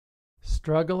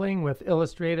Struggling with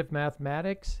illustrative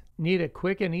mathematics? Need a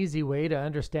quick and easy way to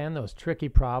understand those tricky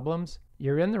problems?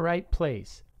 You're in the right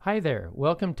place. Hi there,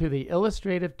 welcome to the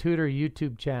Illustrative Tutor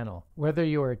YouTube channel. Whether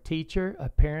you're a teacher, a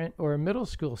parent, or a middle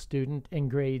school student in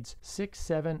grades 6,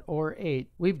 7, or 8,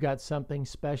 we've got something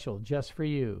special just for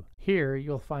you. Here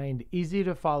you'll find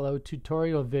easy-to-follow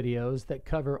tutorial videos that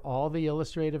cover all the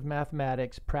illustrative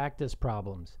mathematics practice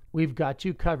problems. We've got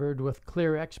you covered with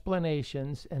clear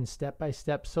explanations and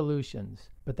step-by-step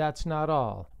solutions. But that's not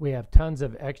all. We have tons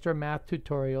of extra math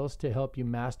tutorials to help you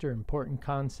master important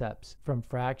concepts, from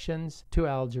fractions to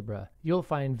algebra. You'll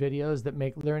find videos that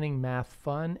make learning math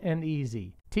fun and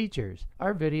easy. Teachers,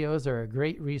 our videos are a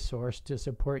great resource to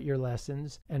support your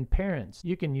lessons, and parents,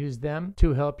 you can use them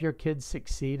to help your kids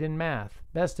succeed in math.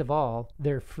 Best of all,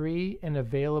 they're free and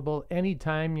available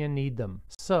anytime you need them.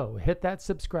 So hit that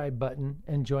subscribe button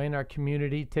and join our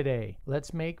community today.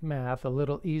 Let's make math a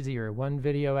little easier, one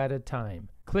video at a time.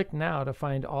 Click now to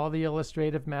find all the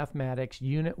Illustrative Mathematics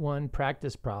Unit 1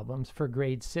 practice problems for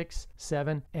grades 6,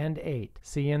 7, and 8.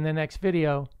 See you in the next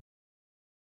video.